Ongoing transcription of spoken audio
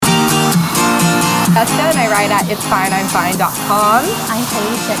Testa, and I write at itsfineimfine.com. I'm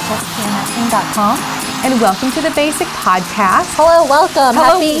Paige at justpmessing.com. And welcome to the Basic Podcast. Hello, welcome.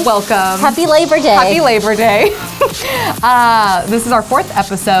 Welcome. Happy Labor Day. Happy Labor Day. This is our 4th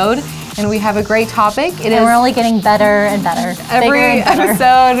episode, and we have a great topic. We're only getting better and better. Every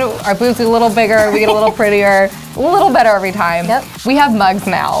episode, our boobs get a little bigger, we get a little prettier, a little better every time. Yep. We have mugs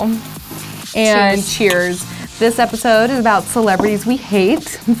now. And cheers. This episode is about celebrities we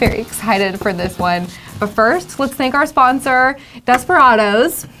hate. I'm very excited for this one. But first, let's thank our sponsor,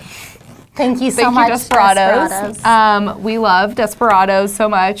 Desperados. Thank you so much, Desperados. We love Desperados so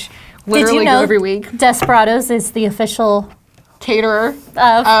much. Literally Did you know go every week. Desperados is the official caterer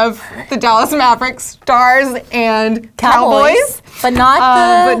of the Dallas Mavericks Stars and Cowboys. But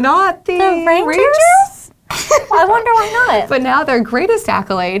not the Rangers? I wonder why not. But now their greatest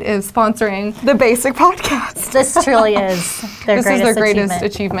accolade is sponsoring the Basic Podcast. This truly is their greatest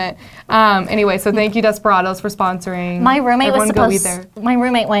achievement. Anyway, so thank you, Desperados, for sponsoring. My roommate My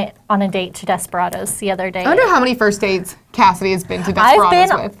roommate went on a date to Desperados the other day. I wonder how many first dates Cassidy has been to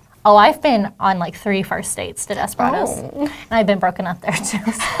Desperados with. Oh, I've been on like 3 first dates to Desperados. Oh. And I've been broken up there too.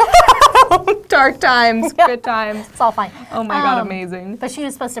 Dark times, good times. It's all fine. Oh my God, amazing. But she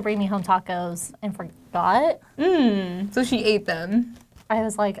was supposed to bring me home tacos and forgot. So she ate them. I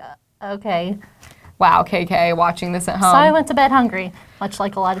was like, okay. Wow, KK, watching this at home. So I went to bed hungry, much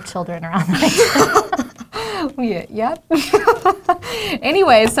like a lot of children around me. Yep.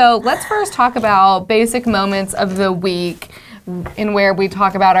 Anyway, so let's first talk about basic moments of the week, in where we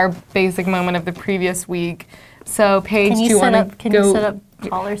talk about our basic moment of the previous week. So, Paige, do you want to go? Can you sit up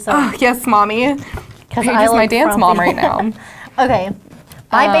taller? Oh, yes, Mommy. Paige is my dance mom right now. Okay.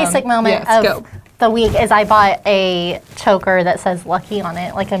 My basic moment of the week is I bought a choker that says Lucky on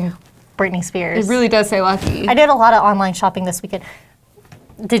it, like I'm Britney Spears. It really does say Lucky. I did a lot of online shopping this weekend.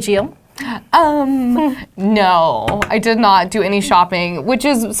 Did you? No, I did not do any shopping, which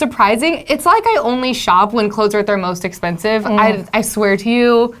is surprising. It's like I only shop when clothes are at their most expensive. I swear to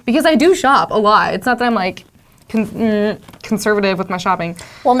you, because I do shop a lot. It's not that I'm like conservative with my shopping.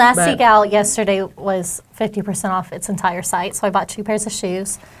 Well, Nasty Gal yesterday was 50% off its entire site, so I bought 2 pairs of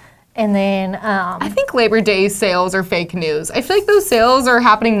shoes. And then I think Labor Day sales are fake news. I feel like those sales are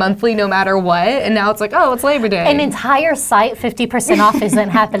happening monthly no matter what, and now it's like, oh, it's Labor Day. An entire site 50% off isn't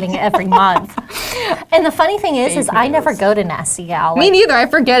happening every month. And the funny thing is I never go to Nasty Gal. Me neither. I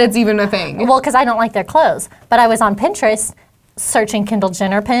forget it's even a thing. Well, because I don't like their clothes. But I was on Pinterest searching Kendall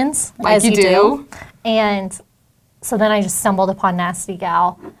Jenner pins, like as you do. And so then I just stumbled upon Nasty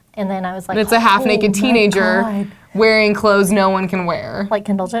Gal, and then I was like, it's a half-naked teenager wearing clothes no one can wear. Like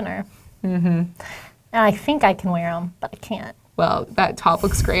Kendall Jenner. Mm-hmm. And I think I can wear them, but I can't. Well, that top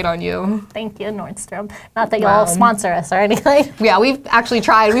looks great on you. Thank you, Nordstrom. Not that y'all sponsor us or anything. Yeah, we've actually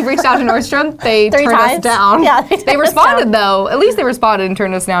tried. We've reached out to Nordstrom. They turned us down. Yeah, they responded, though. At least they responded and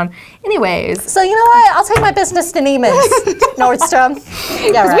turned us down. Anyways. So you know what? I'll take my business to Neiman's, Nordstrom.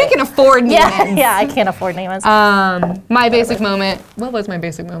 Yeah, right. We can afford Neiman's. Yeah, I can't afford Neiman's. My basic moment. What was my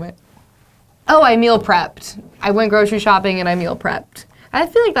basic moment? Oh, I meal prepped. I went grocery shopping and I meal prepped. I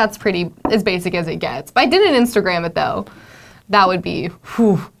feel like that's pretty as basic as it gets. But I didn't Instagram it, though. That would be,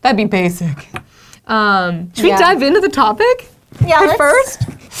 that'd be basic. Should we dive into the topic? Yeah, first?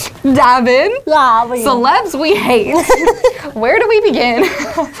 Dive in? Yeah. Celebs we hate. Where do we begin?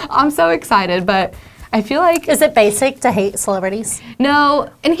 I'm so excited, but I feel like... Is it basic to hate celebrities? No,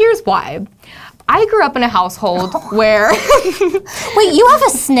 and here's why. I grew up in a household where... Wait, you have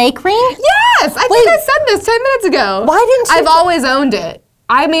a snake ring? Yes! I think I said this 10 minutes ago. Why didn't you... I've always owned it.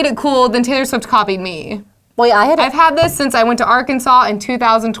 I made it cool, then Taylor Swift copied me. Wait, I've had this since I went to Arkansas in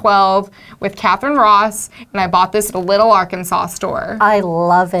 2012 with Catherine Ross, and I bought this at a Little Arkansas store. I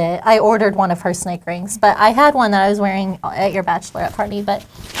love it. I ordered one of her snake rings, but I had one that I was wearing at your bachelorette party, but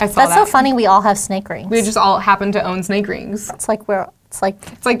that's so funny we all have snake rings. We just all happen to own snake rings. It's like It's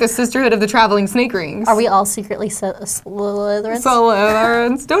like the sisterhood of the traveling snake rings. Are we all secretly Slytherins?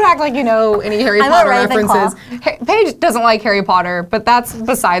 Slytherins. Don't act like you know any Harry Potter references. Paige doesn't like Harry Potter, but that's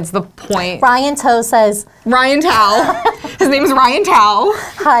besides the point. Ryan Toe says... Ryan Tao. His name is Ryan Tao.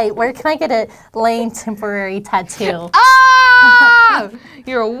 Hi, where can I get a Lane temporary tattoo? Ah!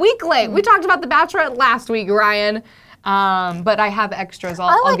 You're a week late. We talked about The Bachelorette last week, Ryan. But I have extras.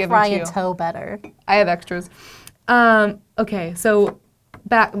 I'll give them to you. I like Ryan Toe better. I have extras. Okay, so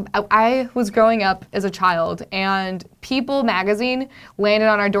I was growing up as a child, and People magazine landed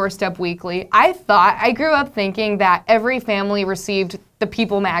on our doorstep weekly. I grew up thinking that every family received the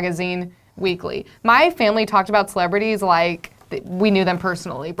People magazine weekly. My family talked about celebrities like we knew them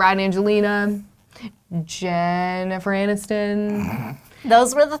personally. Brad and Angelina, Jennifer Aniston,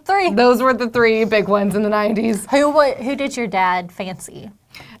 Those were the three. Those were the three big ones in the 90s. Who did your dad fancy?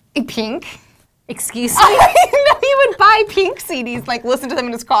 Pink. Excuse me? No, he would buy Pink CDs, like listen to them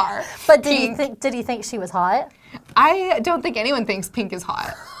in his car. But did he think she was hot? I don't think anyone thinks Pink is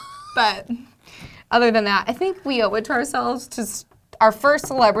hot. But other than that, I think we owe it to ourselves to... Our first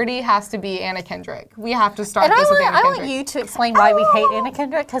celebrity has to be Anna Kendrick. We have to start this with Anna Kendrick. I want you to explain why we hate Anna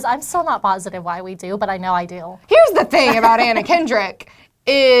Kendrick, because I'm still not positive why we do, but I know I do. Here's the thing about Anna Kendrick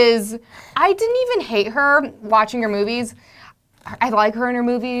is I didn't even hate her watching her movies. I like her in her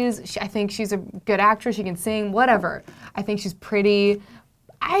movies. I think she's a good actress. She can sing, whatever. I think she's pretty.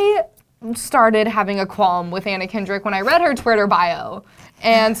 I started having a qualm with Anna Kendrick when I read her Twitter bio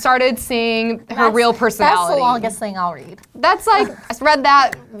and started seeing her real personality. That's the longest thing I'll read. That's like, I read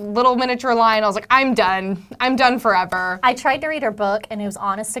that little miniature line, I was like, I'm done. I'm done forever. I tried to read her book, and it was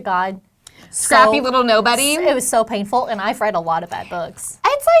honest to God. Scrappy little nobody. It was so painful, and I've read a lot of bad books.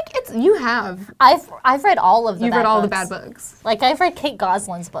 You have. I've read all of the You've bad read all books. the bad books. Like, I've read Kate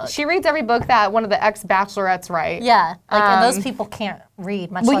Goslin's book. She reads every book that one of the ex-bachelorettes write. Yeah, and those people can't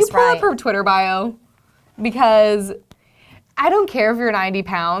read, much less write. Will you pull up her Twitter bio? Because I don't care if you're 90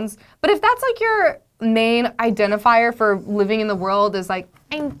 pounds, but if that's like your main identifier for living in the world is like,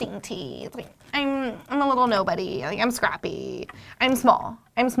 I'm dainty, like, I'm a little nobody, like, I'm scrappy, I'm small.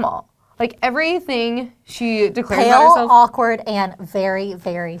 Like, everything she declares about herself. Pale, awkward, and very,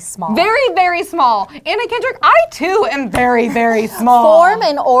 very small. Very, very small. Anna Kendrick, I too am very, very small. Form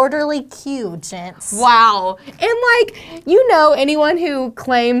an orderly queue, gents. Wow. And like, anyone who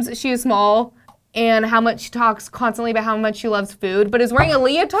claims she is small and how much she talks constantly about how much she loves food, but is wearing a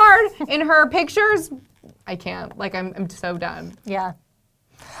leotard in her pictures, I can't. Like, I'm so done. Yeah.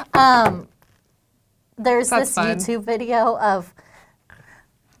 There's this fun. YouTube video of...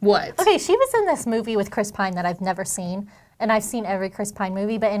 What? Okay, she was in this movie with Chris Pine that I've never seen, and I've seen every Chris Pine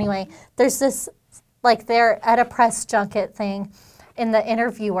movie, but anyway, there's this, like, they're at a press junket thing, and the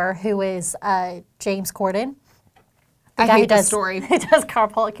interviewer, who is James Corden, I hate this story. Who does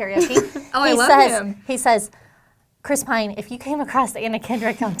carpool karaoke. I love him. He says, Chris Pine, if you came across Anna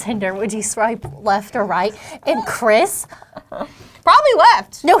Kendrick on Tinder, would you swipe left or right? And Chris... Probably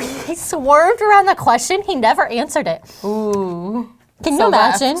left. No, he swerved around the question. He never answered it. Ooh. Can you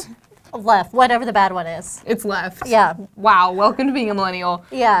imagine? Left, whatever the bad one is. It's left. Yeah. Wow, welcome to being a millennial.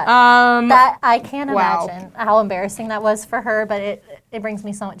 Yeah. That I can't imagine how embarrassing that was for her, but it brings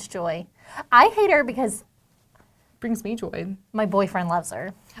me so much joy. I hate her because... Brings me joy. My boyfriend loves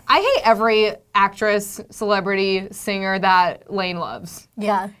her. I hate every actress, celebrity, singer that Lane loves.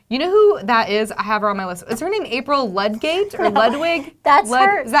 Yeah. You know who that is? I have her on my list. Is her name April Ludgate or Ludwig? That's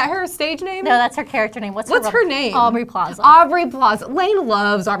her. Is that her stage name? No, that's her character name. What's her name? Aubrey Plaza. Aubrey Plaza. Lane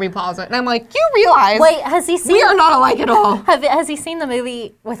loves Aubrey Plaza. And I'm like, you realize Wait, has he seen... we are not alike at all. Has he seen the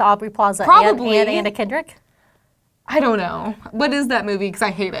movie with Aubrey Plaza Probably. and Anna Kendrick? I don't know. What is that movie? Because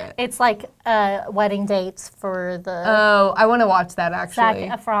I hate it. It's like wedding dates for the... Oh, I want to watch that, actually.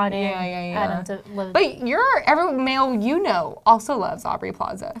 Zac Efron and yeah. But every male also loves Aubrey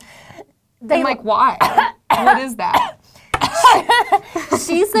Plaza. I'm like, why? What is that?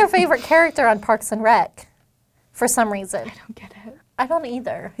 She's their favorite character on Parks and Rec for some reason. I don't get it. I don't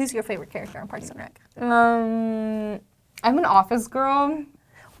either. Who's your favorite character on Parks and Rec? I'm an Office girl.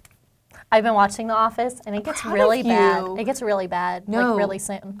 I've been watching The Office, and it gets really bad. It gets really bad, like really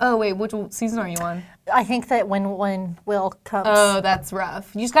soon. Oh, wait, which season are you on? I think that when Will comes... Oh, that's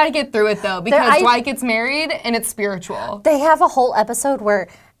rough. You just got to get through it, though, because Dwight gets married, and it's spiritual. They have a whole episode where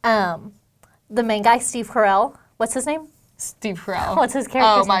the main guy, Steve Carell, what's his name? Steve Carell. What's his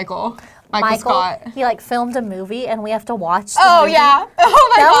character's name? Michael Scott. He filmed a movie, and we have to watch the movie. Yeah.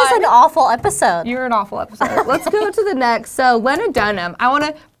 Oh, my God. That was an awful episode. You're an awful episode. Let's go to the next. So, Lena Dunham. I want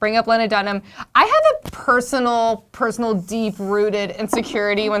to bring up Lena Dunham. I have a personal, deep-rooted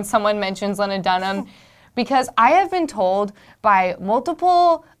insecurity when someone mentions Lena Dunham because I have been told by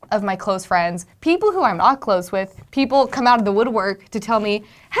multiple of my close friends, people who I'm not close with, people come out of the woodwork to tell me,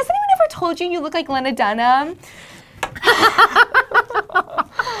 has anyone ever told you look like Lena Dunham?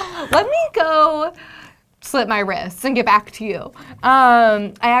 Let me go slit my wrists and get back to you.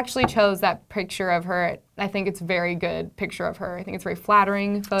 I actually chose that picture of her. I think it's a very good picture of her. I think it's a very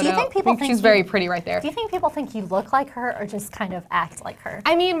flattering photo. Do you think people think she's very pretty right there? Do you think people think you look like her or just kind of act like her?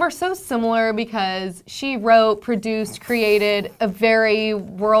 I mean, we're so similar because she wrote, produced, created a very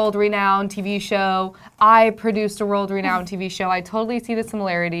world-renowned TV show. I produced a world-renowned TV show. I totally see the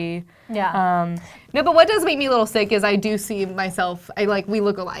similarity. Yeah. No, but what does make me a little sick is I do see myself, we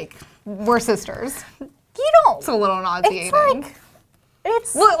look alike. We're sisters. You don't. It's a little nauseating.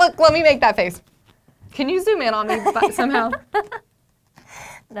 It's Look, let me make that face. Can you zoom in on me somehow?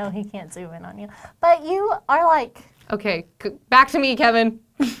 No, he can't zoom in on you. But you are like, Okay, back to me, Kevin.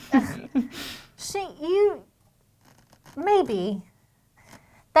 maybe.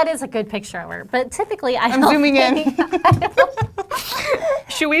 That is a good picture of her. But typically, I'm zooming in.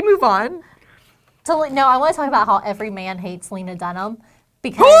 Should we move on? No, I want to talk about how every man hates Lena Dunham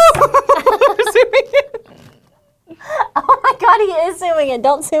because. We're zooming in. Oh my God, he is zooming in.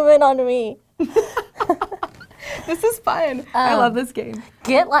 Don't zoom in on me. This is fun. I love this game.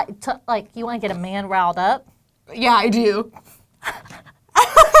 Get you want to get a man riled up? Yeah, I do.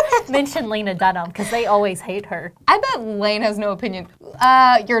 Mention Lena Dunham because they always hate her. I bet Lane has no opinion.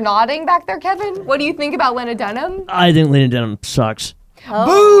 You're nodding back there, Kevin. What do you think about Lena Dunham? I think Lena Dunham sucks.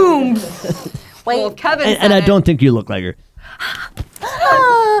 Boom! Wait, Well, Kevin And I don't think you look like her.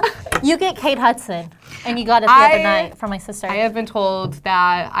 you get Kate Hudson, and you got it the other night from my sister. I have been told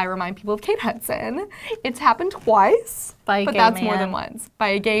that I remind people of Kate Hudson. It's happened twice, By a but gay that's more man. than once. By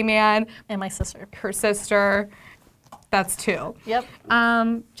a gay man, and my sister. her sister. That's two. Yep.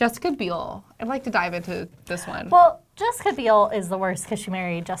 Jessica Biel. I'd like to dive into this one. Well, Jessica Biel is the worst because she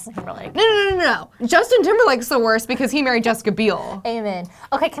married Justin Timberlake. No. Justin Timberlake's the worst because he married Jessica Biel. Amen.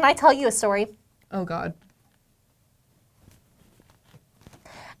 Okay, can I tell you a story? Oh, God.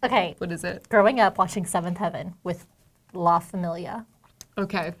 Okay. What is it? Growing up watching Seventh Heaven with La Familia.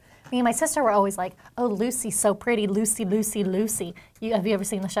 Okay. Me and my sister were always like, oh, Lucy's so pretty. Lucy, Lucy, Lucy. Have you ever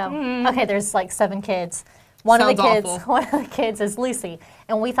seen the show? Okay, there's like 7 kids. One Sounds of awful. the kids is Lucy.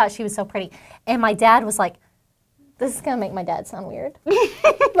 And we thought she was so pretty. And my dad was like, this is going to make my dad sound weird. But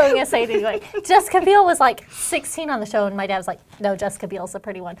I'm going to say it anyway. Jessica Biel was like 16 on the show, and my dad was like, no, Jessica Biel's the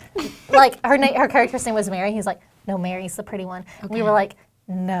pretty one. Like, her character's name was Mary. He was like, no, Mary's the pretty one. Okay. We were like,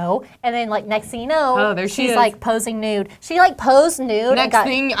 no. And then, like, next thing you know, there she she's is. like posing nude. She like posed nude. Next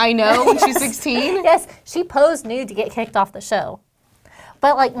thing I know, when she's 16. Yes, she posed nude to get kicked off the show.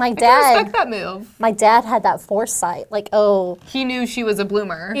 But like I can respect that move. my dad had that foresight. Like, oh, He knew she was a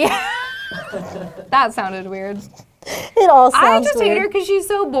bloomer. yeah, That sounded weird. it all I sounds just weird. hate her because she's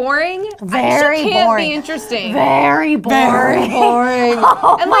so boring. Very she can't boring. be interesting. Very boring. boring.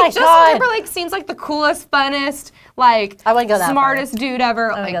 Oh And my like Justin God. Timberlake seems like the coolest, funnest, like I wouldn't go that smartest dude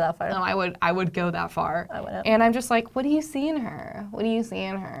ever. I wouldn't go that far. No, I would go that far. I wouldn't. And I'm just like, what do you see in her? What do you see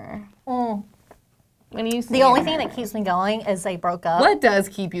in her? What do you see? The only thing that keeps me going is they broke up. What does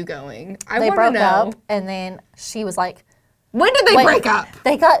keep you going? I They want to broke know. up, and then she was like, When did they Wait, break up?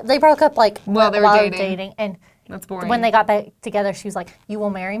 They broke up like While they were dating. and That's boring. when they got back together, she was like, "You will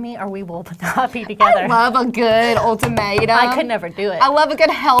marry me, or we will not be together." I love a good ultimatum. I could never do it. I love a good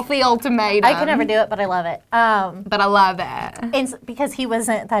healthy ultimatum. I could never do it, but I love it. But I love it. It's because he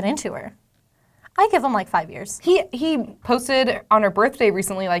wasn't that into her. I give him like 5 years. He posted on her birthday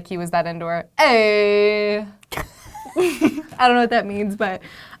recently like he was that into her. Hey. I don't know what that means, but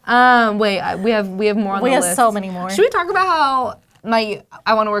wait, we have more on We the have list. so many more. Should we talk about how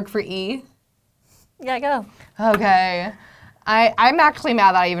I want to work for E? Yeah, go. Okay. I'm actually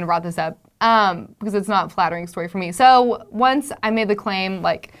mad that I even brought this up because it's not a flattering story for me. So once I made the claim,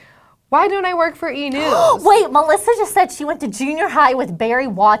 like, why don't I work for E! News? Wait, Melissa just said she went to junior high with Barry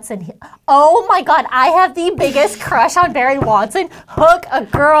Watson. Oh my God, I have the biggest crush on Barry Watson. Hook a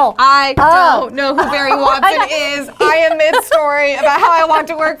girl. I don't know who Barry Watson is. I am mid-story about how I want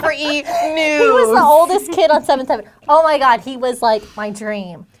to work for E! News. He was the oldest kid on 7th Heaven. Oh my God, he was like my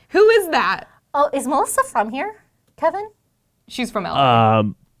dream. Who is that? Oh, is Melissa from here, Kevin? She's from LA.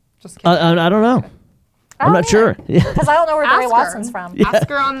 Just kidding. I don't know. I'm not sure. Yeah. Because I don't know where Barry Ask Watson's her. from. Ask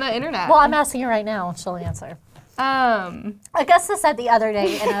her on the internet. Well, I'm asking her right now, and she'll answer. Augusta said the other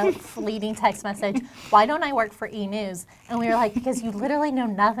day in a fleeting text message, why don't I work for E! News? And we were like, because you literally know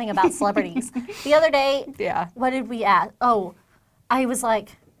nothing about celebrities. The other day, Yeah. what did we ask? Oh, I was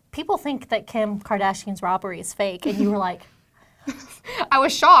like, people think that Kim Kardashian's robbery is fake. And you were like, I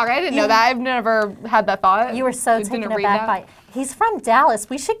was shocked. I didn't know that. I've never had that thought. you were so Didn't taken read aback that. by it. He's from Dallas.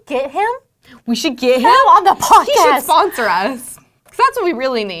 We should get him We should get him on the podcast. He should sponsor us. 'Cause that's what we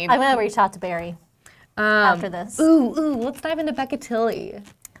really need. I'm going to reach out to Barry after this. Ooh, let's dive into Becca Tilley.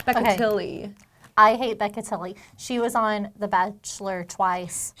 Becca Okay. Tilley. I hate Becca Tilley. She was on The Bachelor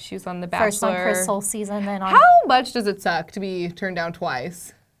twice. She's on The First on Bachelor. Crystal season, then on... How much does it suck to be turned down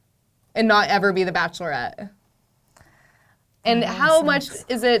twice and not ever be the Bachelorette? And how much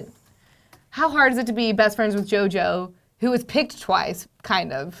is it, how hard is it to be best friends with JoJo, who was picked twice,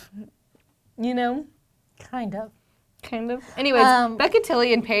 kind of? You know? Kind of. Kind of. Anyways, Becca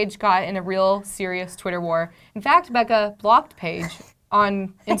Tilley and Paige got in a real serious Twitter war. In fact, Becca blocked Paige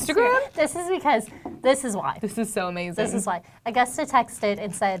on Instagram. This is because, this is why. This is so amazing. This is why. Augusta texted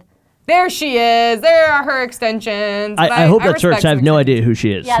and said, There she is. There are her extensions. I hope that's her, respect 'cause I have some no extensions. idea who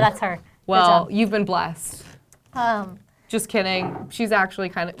she is. Yeah, that's her. Good Well, job. you've been blessed. Just kidding. She's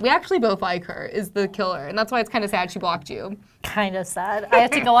actually we actually both like her, is the killer. And that's why it's kind of sad she blocked you. Kind of sad. I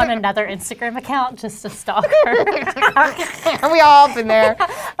have to go on another Instagram account just to stalk her. We all been there.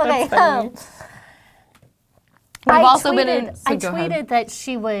 Okay. funny. We've I also tweeted, been in. I go ahead. tweeted that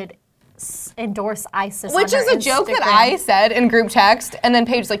she would endorse ISIS, Which on is her a joke that Instagram. I said in group text, and then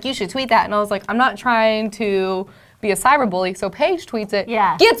Paige's like, you should tweet that. And I was like, I'm not trying to be a cyberbully, so Paige tweets it.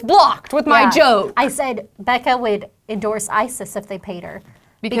 Yeah. Gets blocked with my Yeah. joke. I said Becca would endorse ISIS if they paid her.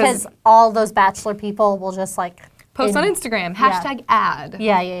 Because all those Bachelor people will just like Post on Instagram, hashtag ad.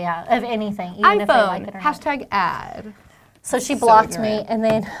 Yeah. Of anything, even if they like iPhone, it or not. hashtag ad. So she blocked me, ignorant. and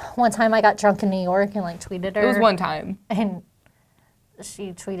then one time I got drunk in New York and like tweeted her. It was one time. And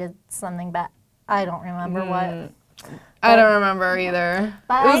she tweeted something back. I don't remember what. I don't remember either.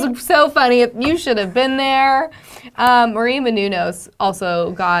 But It was so funny. You should have been there. Maria Menounos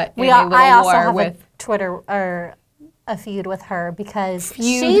also got in a little I also war have with. a Twitter or a feud with her because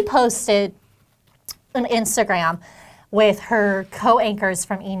Feud? she posted an Instagram with her co-anchors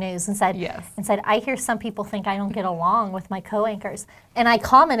from E! News and said, Yes. I hear some people think I don't get along with my co-anchors. And I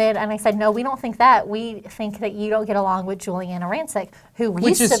commented and I said, no, we don't think that. We think that you don't get along with Juliana Rancic, who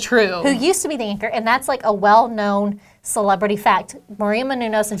is true. who used to be the anchor. And that's like a well-known celebrity fact. Maria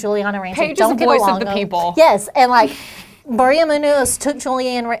Menounos and Juliana Rancic Paige is don't the get voice of along. the people. Yes, and like Maria Menounos took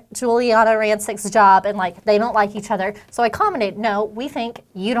Juliana Rancic's job, and like they don't like each other. So I commented, no, we think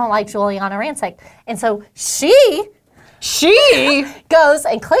you don't like Juliana Rancic. And so she goes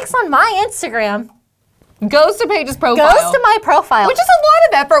and clicks on my Instagram, goes to Paige's profile. goes to my profile. Which is a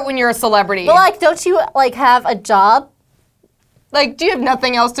lot of effort when you're a celebrity. But like, don't you like have a job? Like, do you have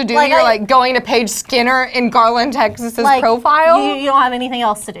nothing else to do? Like, You're like going to Paige Skinner in Garland, Texas's Like profile? You don't have anything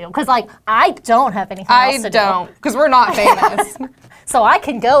else to do because like I don't have anything I else to don't, because we're not famous. do. So I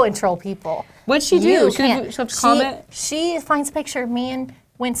can go and troll people. What'd she do? You She'll can't. have to comment? She finds a picture of me and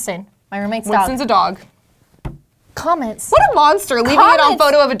Winston, my roommate's Winston's a dog. dog. Comments. What a monster, leaving it on Comments-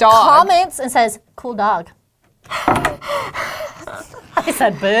 photo of a dog. Comments and says, cool dog. I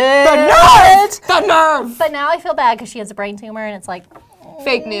said, boo. The nerve! But now I feel bad because she has a brain tumor and it's like,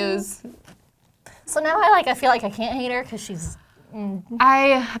 Fake news. so now I feel like I can't hate her because she's,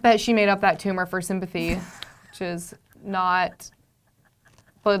 I bet she made up that tumor for sympathy, which is not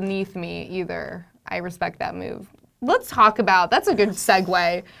beneath me either. I respect that move. Let's talk about, that's a good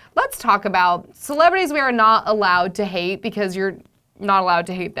segue. Let's talk about celebrities we are not allowed to hate because you're not allowed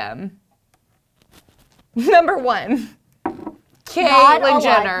to hate them. Number one, Caitlyn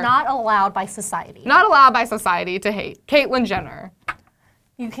Jenner. not allowed by society. Not allowed by society to hate. Caitlyn Jenner.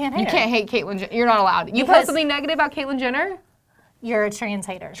 You can't hate You her. can't hate Caitlyn Jenner. You're not allowed. You Because- post something negative about Caitlyn Jenner, You're a trans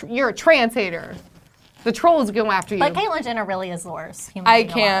hater. you're a trans hater. The trolls go after you. But Caitlyn Jenner really is the worst human I being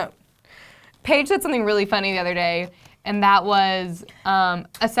alive. can't. Paige said something really funny the other day, and that was a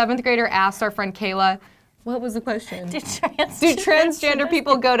 7th grader asked our friend Kayla, what was the question? Do Do transgender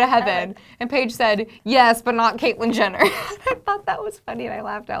people go to heaven? And Paige said, yes, but not Caitlyn Jenner. I thought that was funny, and I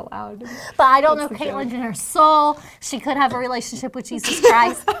laughed out loud. But I don't know That's the Caitlyn joke. Jenner's soul. She could have a relationship with Jesus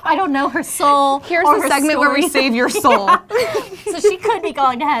Christ. I don't know her soul. Here's or the her segment where we story. save your soul. So she could be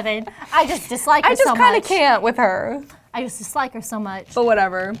going to heaven. I just dislike her I just so kind much. of can't with her, I just dislike her so much but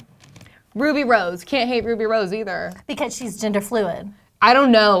whatever. Ruby Rose. Can't hate Ruby Rose either. because she's gender fluid. I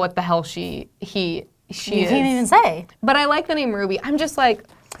don't know what the hell she You is. can't even say. But I like the name Ruby. I'm just like,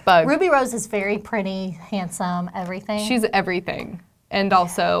 bug. Ruby Rose is very pretty, handsome, everything. She's everything. And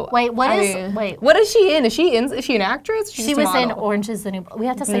also, Wait, what what is she in? Is she an actress? Is she just a was in model? Orange is the New Black. We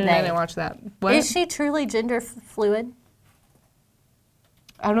have to say I they. didn't watch that. What? Is she truly gender fluid?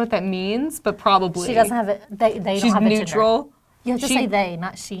 I don't know what that means, but probably. She doesn't have it. They She's don't have a gender. neutral. You have to She- say they,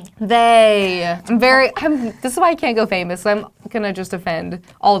 not she. They. This is why I can't go famous. I'm gonna just offend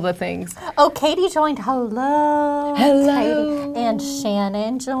all the things. Oh, Katie joined. Hello. Hello. Katie. And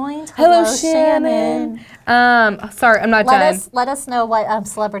Shannon joined. Hello, Shannon. Sorry, I'm not done. Let us know what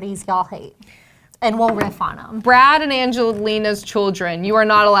celebrities y'all hate, and we'll riff on them. Brad and Angelina's children. You are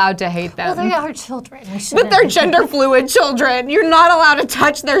not allowed to hate them. Well, they are children. We But shouldn't. they're gender fluid children. You're not allowed to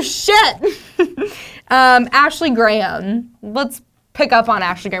touch their shit. Ashley Graham. Let's pick up on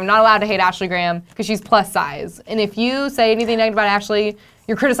Ashley Graham. Not allowed to hate Ashley Graham because she's plus size. And if you say anything negative about Ashley,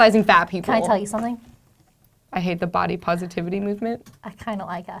 you're criticizing fat people. Can I tell you something? I hate the body positivity movement. I kind of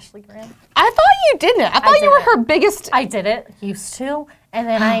like Ashley Graham. I thought you didn't. I thought you were didn't. her biggest. I did it, used to, and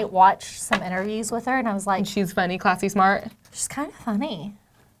then I watched some interviews with her, and I was like, She's funny, classy, smart. she's kind of funny.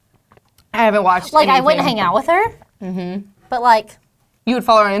 I haven't watched Like, I wouldn't anything. hang out with her, but like, You would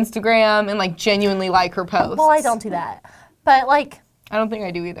follow her on Instagram and like genuinely like her posts. Well, I don't do that. But like, I don't think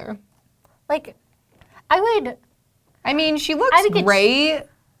I do either. like, I would. I mean, she looks great.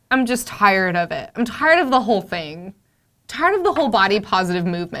 I'm just tired of it. I'm tired of the whole thing. Tired of the whole body positive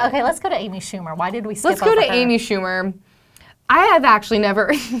movement. Okay, let's go to Amy Schumer. Why did we skip Let's go over to her? Amy Schumer. I have actually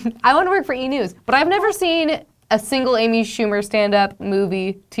never, I want to work for E! News, but I've never seen a single Amy Schumer stand-up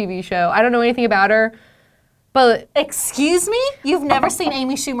movie, TV show. I don't know anything about her, but... Excuse me? You've never seen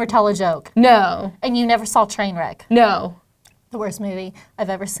Amy Schumer tell a joke? No. And you never saw Trainwreck? No. The worst movie I've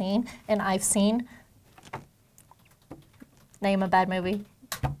ever seen, and I've seen... Name a bad movie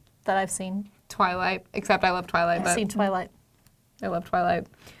that I've seen. Twilight, except I love Twilight. I've seen Twilight. I love Twilight.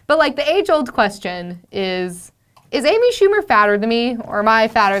 But like the age-old question is Amy Schumer fatter than me, or am I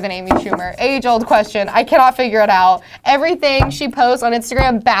fatter than Amy Schumer? Age-old question. I cannot figure it out. Everything she posts on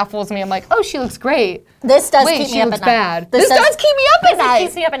Instagram baffles me. I'm like, oh, she looks great. This does Wait, keep she me up looks at night. bad. This does keep me up at This night.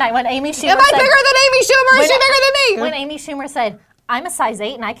 keeps me up at night. When Amy Schumer Am I bigger than Amy Schumer? Is she bigger than me? When Amy Schumer said, I'm a size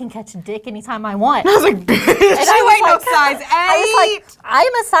 8 and I can catch a dick anytime I want. I was like, bitch, she ain't no size 8. I was like,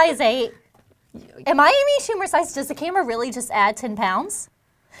 I'm a size 8. Am I Amy Schumer size? Does the camera really just add 10 pounds?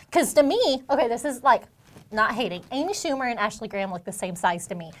 Because to me, okay, this is like, not hating. Amy Schumer and Ashley Graham look the same size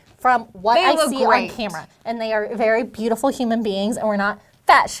to me from what They I look see great. on camera. And they are very beautiful human beings, and we're not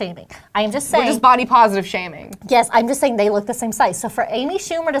fat shaming. I am just saying. We're just body positive shaming. Yes, I'm just saying they look the same size. So for Amy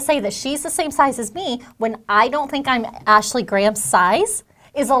Schumer to say that she's the same size as me when I don't think I'm Ashley Graham's size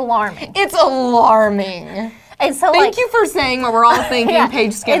is alarming. It's alarming. And so Thank you for saying what we're all thinking, yeah.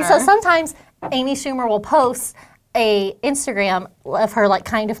 Paige Skinner. And so sometimes Amy Schumer will post a Instagram of her like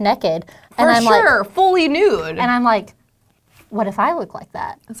kind of naked. And For I'm sure, like, fully nude. and I'm like, what if I look like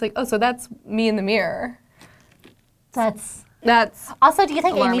that? It's like, oh, so that's me in the mirror. That's Also, do you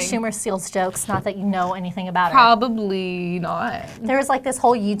think alarming. Amy Schumer steals jokes? Not that you know anything about her. Probably not. There was like this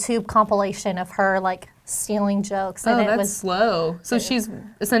whole YouTube compilation of her like stealing jokes, and Oh, it that's was slow. So she's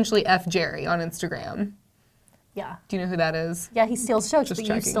essentially F Jerry on Instagram. yeah. Do you know who that is? Yeah, he steals jokes, Just but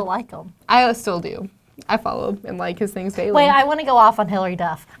checking. you still like him. I still do. I follow and like his things daily. Wait, I want to go off on Hillary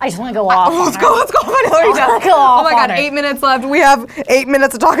Duff. I just want to go off. Let's on go. her. Let's go on Hillary Duff. Go off Oh my on God, her. 8 minutes left. We have 8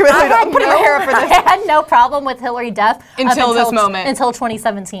 minutes to talk about Hillary Duff. I'm putting my hair up for this. I had no problem with Hillary Duff up Until this moment. Until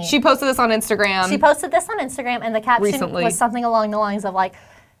 2017. She posted this on Instagram. She posted this on Instagram, and the caption Recently. was something along the lines of like,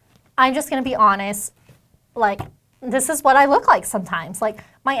 "I'm just gonna be honest, like this is what I look like sometimes. Like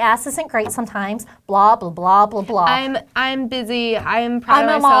my ass isn't great sometimes. Blah blah blah blah blah." I'm busy. I'm proud I'm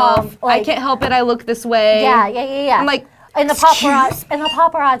of a myself. mom, like- I can't help it. I look this way. Yeah. I'm like, and the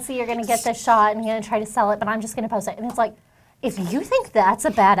paparazzi are gonna get this shot and you're gonna try to sell it, but I'm just gonna post it. And it's like, if you think that's a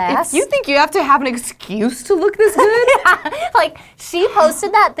badass, if you think you have to have an excuse to look this good? like she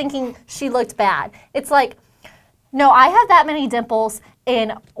posted that thinking she looked bad. It's like, no, I have that many dimples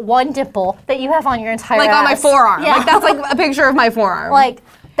in one dimple that you have on your entire Like on my ass. forearm. Yeah. Like that's like a picture of my forearm. Like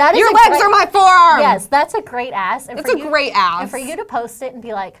that is your a legs great- are my forearm. Yes, that's a great ass. And It's for a you- great ass. And for you to post it and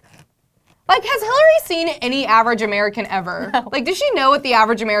be like, Like, has Hillary seen any average American ever? No. Like, does she know what the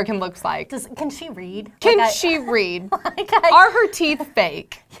average American looks like? can she read? Can Like, she read? Like Are her teeth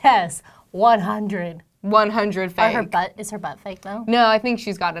fake? yes, 100. 100 fake. Is her butt fake though? No, I think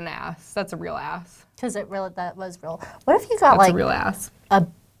she's got an ass. That's a real ass. Because that was real. What if you got That's like a real ass. a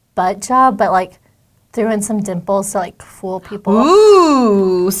butt job, but like threw in some dimples to like fool people?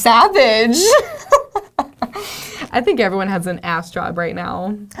 Ooh, savage. I think everyone has an ass job right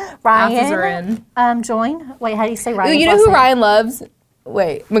now. Asses are in. Join. Wait, how do you say Ryan? You know who Ryan loves?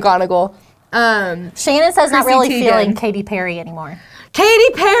 Wait, McGonagall. Shannon says not Chrissy really Teigen. feeling Katy Perry anymore.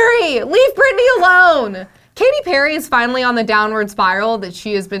 Katy Perry! Leave Britney alone! Katy Perry is finally on the downward spiral that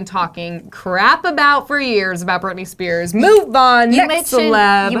she has been talking crap about for years about Britney Spears. Move on, next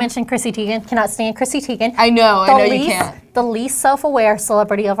celeb. You mentioned Chrissy Teigen. Cannot stand Chrissy Teigen. I know you can't. The least self-aware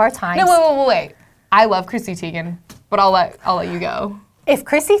celebrity of our times. No, wait. I love Chrissy Teigen, but I'll let you go. If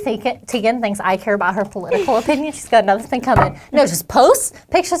Chrissy Teigen thinks I care about her political opinion, she's got another thing coming. No, just post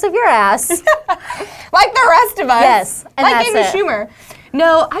pictures of your ass. Like the rest of us. Yes, and like that's Amy it. Schumer.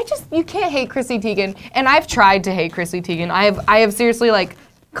 No, you can't hate Chrissy Teigen, and I've tried to hate Chrissy Teigen. I have seriously like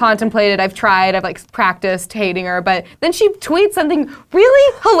contemplated. I've tried. I've like practiced hating her, but then she tweets something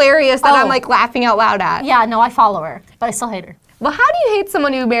really hilarious that I'm like laughing out loud at. Yeah, no, I follow her, but I still hate her. Well, how do you hate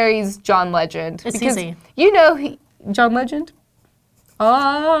someone who marries John Legend? It's because easy. You know John Legend?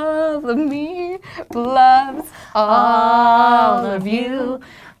 All of me loves all of you.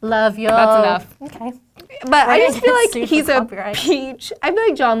 Love you. That's enough. Okay. But I We're just gonna feel get like sued he's for a copyright. peach. I feel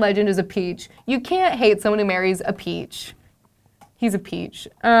like John Legend is a peach. You can't hate someone who marries a peach. He's a peach.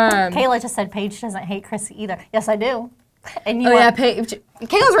 Kayla just said Paige doesn't hate Chrissy either. Yes, I do. And you Oh, want- yeah,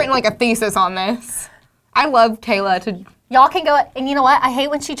 Kayla's written like a thesis on this. I love Kayla to... Y'all can go, and you know what? I hate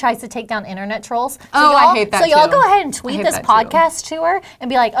when she tries to take down internet trolls. So Oh, I y'all, hate that So y'all too. go ahead and I tweet hate this that too. podcast to her and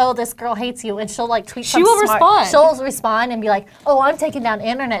be like, "Oh, this girl hates you," and she'll like tweet. She will respond. She'll respond and be like, "Oh, I'm taking down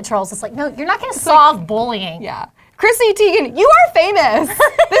internet trolls." It's like, no, you're not going to solve bullying. Yeah. Chrissy Teigen, you are famous.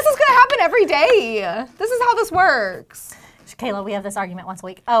 This is going to happen every day. This is how this works. Kayla, we have this argument once a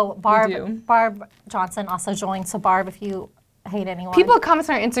week. Oh, do. Barb Johnson also joined. So Barb, if you hate anyone, People comment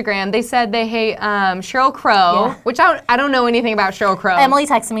on our Instagram. They said they hate Sheryl Crow, Yeah. which I don't know anything about Sheryl Crow. Emily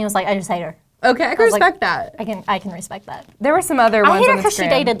texted me and was like, "I just hate her." Okay, I can was like- respect that. I can respect that. There were some other I ones hate her on because she Instagram.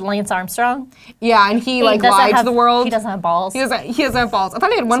 dated Lance Armstrong. Yeah, and he like doesn't lied have- to the world. He doesn't have balls. He doesn't have balls. I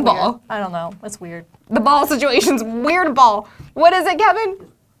thought he had one ball. Weird. I don't know. It's weird. The ball situation's weird ball. What is it, Kevin?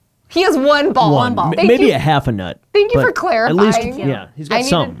 He has one ball. One. ball. Thank Maybe you. a half a nut. Thank you but for clarifying. At least, Thank you. yeah, he's I got needed-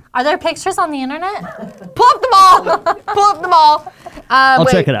 some. Are there pictures on the internet? Pull up the ball. Pull up the ball. I'll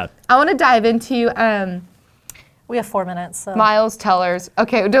check it out. I want to dive into We have 4 minutes. So. Miles Teller's.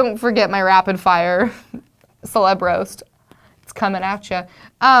 Okay, don't forget my rapid fire celeb roast. It's coming at you.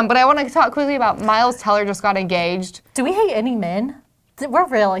 But I want to talk quickly about Miles Teller just got engaged. Do we hate any men? We're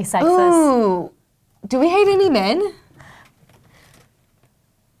really sexist. Ooh. Do we hate any men?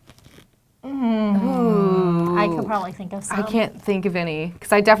 I could probably think of some. I can't think of any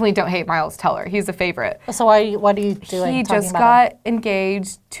because I definitely don't hate Miles Teller. He's a favorite. So what are you doing? He talking just about him? got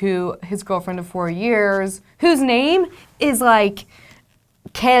engaged to his girlfriend of 4 years, whose name is like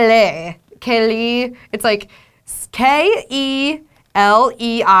Kelly. Kelly. It's like Kelleigh. I'm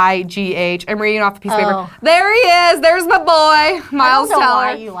reading off a piece of Oh. paper. There he is. There's my boy, Miles I don't know Teller.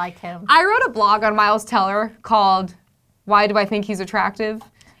 why you like him. I wrote a blog on Miles Teller called "Why Do I Think He's Attractive?"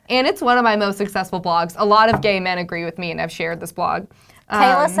 And it's one of my most successful blogs. A lot of gay men agree with me and have shared this blog.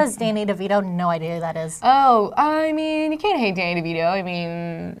 Kayla says Danny DeVito. No idea who that is. Oh, I mean, you can't hate Danny DeVito. I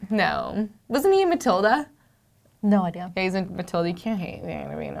mean, no. Wasn't he in Matilda? No idea. Yeah, he's in Matilda. You can't hate Danny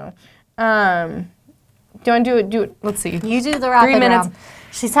DeVito. Do you want to do it? Let's see. You do the rapid 3 minutes. round.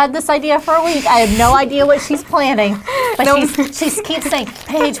 She's had this idea for a week. I have no idea what she's planning. But No. she keeps saying,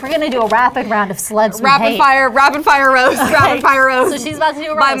 Paige, we're going to do a rapid round of celebs we Rapid hate. fire roast, rapid fire roast. So she's about to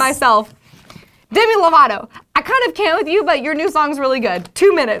do a by roast. myself. Demi Lovato, I kind of can't with you, but your new song's really good.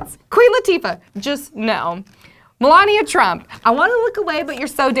 2 minutes. Queen Latifah, just no. Melania Trump, I want to look away, but you're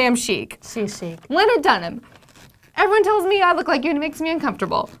so damn chic. She's chic. Lena Dunham, everyone tells me I look like you and it makes me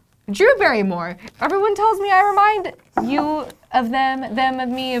uncomfortable. Drew Barrymore, everyone tells me I remind you of them of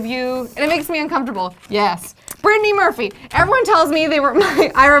me, of you, and it makes me uncomfortable. Yes. Brittany Murphy, everyone tells me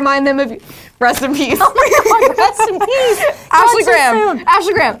I remind them of you. Rest in peace. Oh my God, rest in peace. Ashley Not too Graham. soon.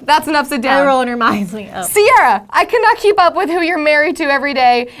 Ashley Graham. That's enough. Sit down. Everyone reminds me of. Sierra, I cannot keep up with who you're married to every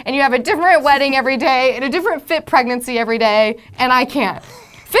day, and you have a different wedding every day, and a different fit pregnancy every day, and I can't.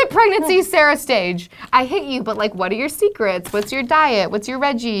 Fit pregnancy, Sarah Stage. I hate you, but like, what are your secrets? What's your diet? What's your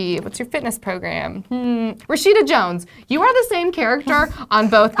Reggie? What's your fitness program? Rashida Jones, you are the same character on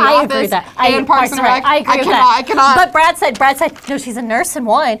both The I Office agree with that. and Parks and Rec. I agree with cannot, that. I cannot. But Brad said, no, she's a nurse in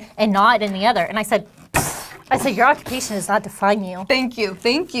one and not in the other. And I said, your occupation does not define you. Thank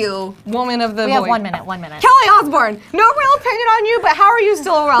you, woman of the We have void. 1 minute, 1 minute. Kelly Osbourne, no real opinion on you, but how are you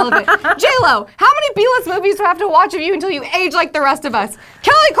still irrelevant? J-Lo, how many B-list movies do I have to watch of you until you age like the rest of us?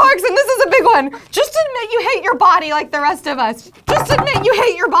 Kelly Clarkson, this is a big one. Just admit you hate your body like the rest of us. Just admit you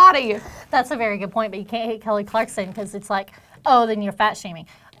hate your body. That's a very good point, but you can't hate Kelly Clarkson because it's like, oh, then you're fat shaming.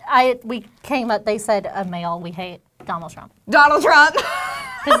 We came up, they said a male, we hate Donald Trump. Donald Trump.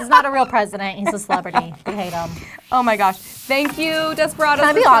 Because he's not a real president, he's a celebrity. We hate him. Oh my gosh. Thank you, Desperados. Can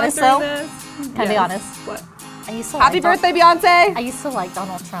I be for honest, sponsoring though? this. Can I be honest? What? I used to Happy like birthday, Beyonce. I used to like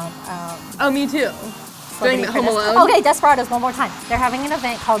Donald Trump. Oh, me too. Doing celebrity the Home critics. Alone. Okay, Desperados, one more time. They're having an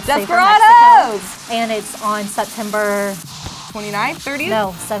event called Safer Desperados! Mexico, and it's on September, 29th, 30th?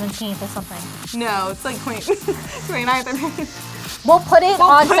 no, 17th or something. No, it's like 29th or 30th. We'll put it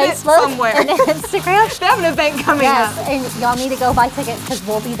on put it Facebook somewhere. and Instagram. They have an event coming Yes, up. and y'all need to go buy tickets because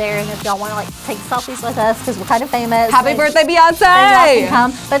we'll be there. And if y'all want to like take selfies with us because we're kind of famous. Happy and- birthday, then y'all Beyonce! can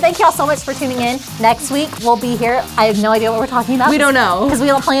come. But thank y'all so much for tuning in. Next week we'll be here. I have no idea what we're talking about. We don't know. because we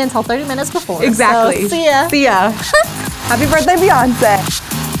don't plan until 30 minutes before. Exactly. So, see ya. See ya. Happy birthday, Beyonce.